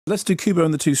Let's do Kubo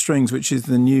and the Two Strings, which is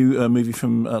the new movie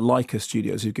from Leica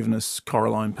Studios, who've given us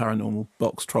Coraline, Paranormal,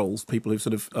 Box Trolls, people who've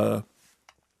sort of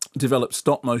developed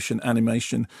stop-motion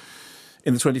animation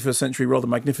in the 21st century rather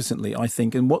magnificently, I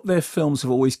think. And what their films have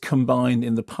always combined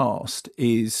in the past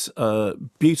is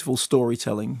beautiful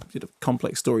storytelling, sort of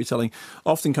complex storytelling,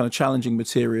 often kind of challenging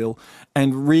material,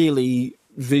 and really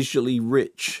visually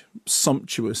rich,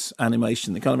 sumptuous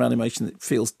animation, the kind of animation that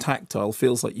feels tactile,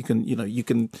 feels like you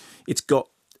can, it's got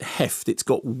heft, it's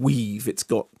got weave, it's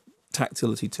got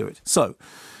tactility to it. So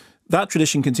that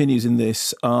tradition continues in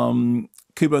this.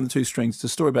 Kubo and the Two Strings. It's a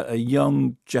story about a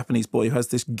young Japanese boy who has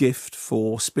this gift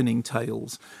for spinning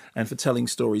tales and for telling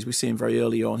stories. We see him very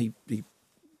early on. He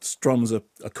strums a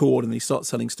chord and he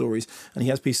starts telling stories, and he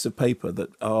has pieces of paper that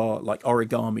are like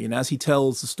origami. And as he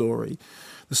tells the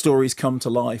stories come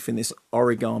to life in this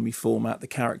origami format. The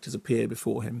characters appear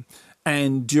before him.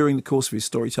 And during the course of his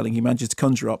storytelling, he manages to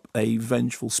conjure up a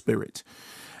vengeful spirit.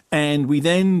 And we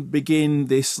then begin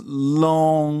this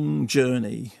long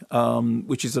journey,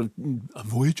 which is a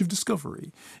voyage of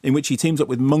discovery, in which he teams up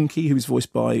with Monkey, who's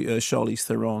voiced by Charlize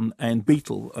Theron, and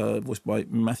Beetle, voiced by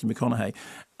Matthew McConaughey,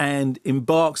 and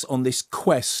embarks on this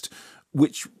quest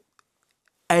which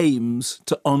aims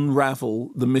to unravel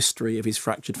the mystery of his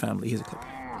fractured family. Here's a clip.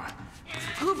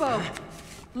 Kubo,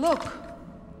 look.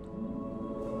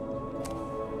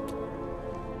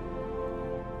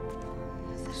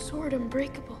 The sword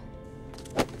unbreakable.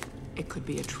 It could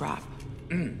be a trap.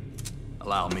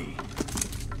 Allow me.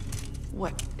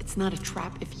 What? It's not a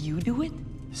trap if you do it?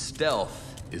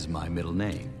 Stealth is my middle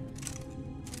name.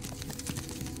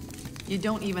 You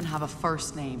don't even have a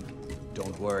first name.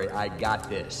 Don't worry, I got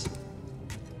this.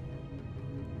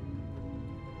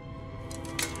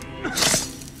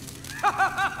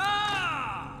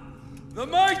 The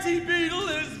mighty beetle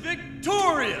is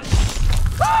victorious!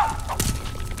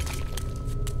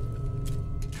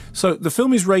 So the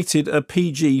film is rated a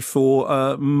PG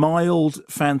for mild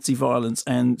fantasy violence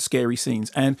and scary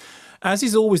scenes. And as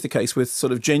is always the case with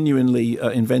sort of genuinely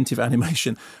inventive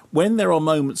animation, when there are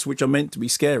moments which are meant to be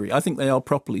scary, I think they are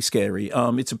properly scary.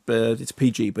 It's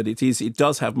PG, but it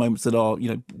does have moments that are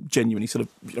genuinely sort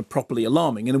of properly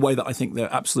alarming in a way that I think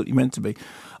they're absolutely meant to be.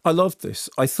 I loved this.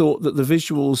 I thought that the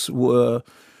visuals were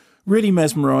really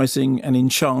mesmerising and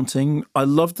enchanting. I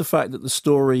loved the fact that the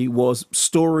story was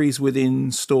stories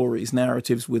within stories,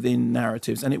 narratives within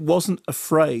narratives, and it wasn't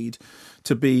afraid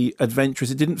to be adventurous.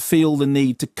 It didn't feel the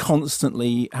need to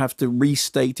constantly have to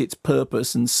restate its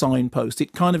purpose and signpost.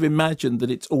 It kind of imagined that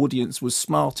its audience was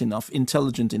smart enough,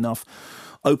 intelligent enough,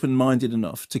 open-minded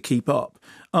enough to keep up.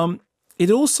 It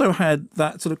also had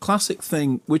that sort of classic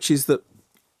thing, which is that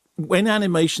when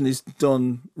animation is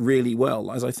done really well,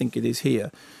 as I think it is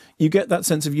here, you get that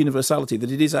sense of universality,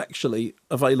 that it is actually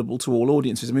available to all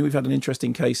audiences. I mean, we've had an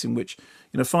interesting case in which,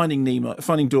 Finding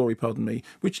Dory,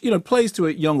 which, plays to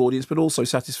a young audience, but also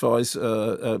satisfies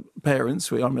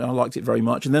parents. I liked it very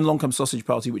much. And then along comes Sausage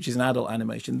Party, which is an adult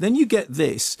animation. Then you get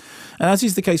this. And as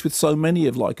is the case with so many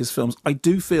of Leica's films, I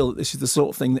do feel that this is the sort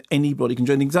of thing that anybody can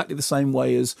enjoy in exactly the same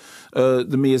way as the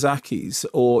Miyazaki's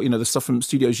or, the stuff from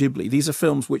Studio Ghibli. These are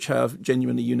films which have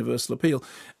genuinely universal appeal.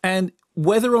 And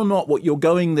whether or not what you're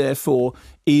going there for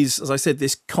is, as I said,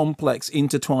 this complex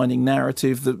intertwining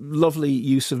narrative, the lovely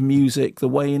use of music, the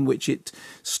way in which it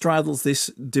straddles this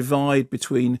divide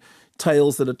between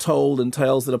tales that are told and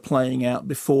tales that are playing out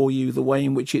before you, the way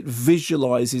in which it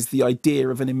visualizes the idea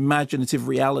of an imaginative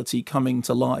reality coming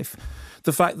to life.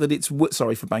 The fact that it's,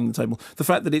 sorry for banging the table, the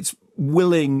fact that it's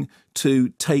willing to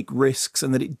take risks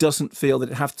and that it doesn't feel that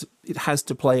it has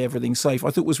to play everything safe, I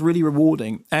thought was really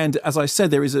rewarding. And as I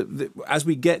said, as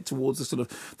we get towards the sort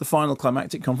of the final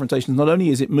climactic confrontations, not only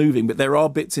is it moving, but there are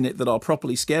bits in it that are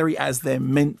properly scary, as they're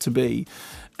meant to be,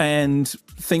 and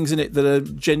things in it that are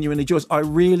genuinely joyous. I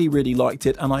really, really liked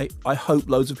it, and I hope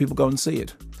loads of people go and see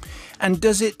it. And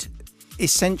does it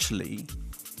essentially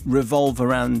revolve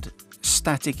around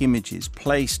static images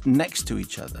placed next to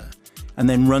each other and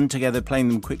then run together, playing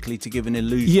them quickly to give an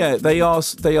illusion? Yeah, they are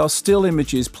still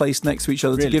images placed next to each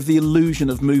other to give the illusion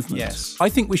of movement. Yes. I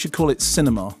think we should call it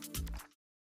cinema.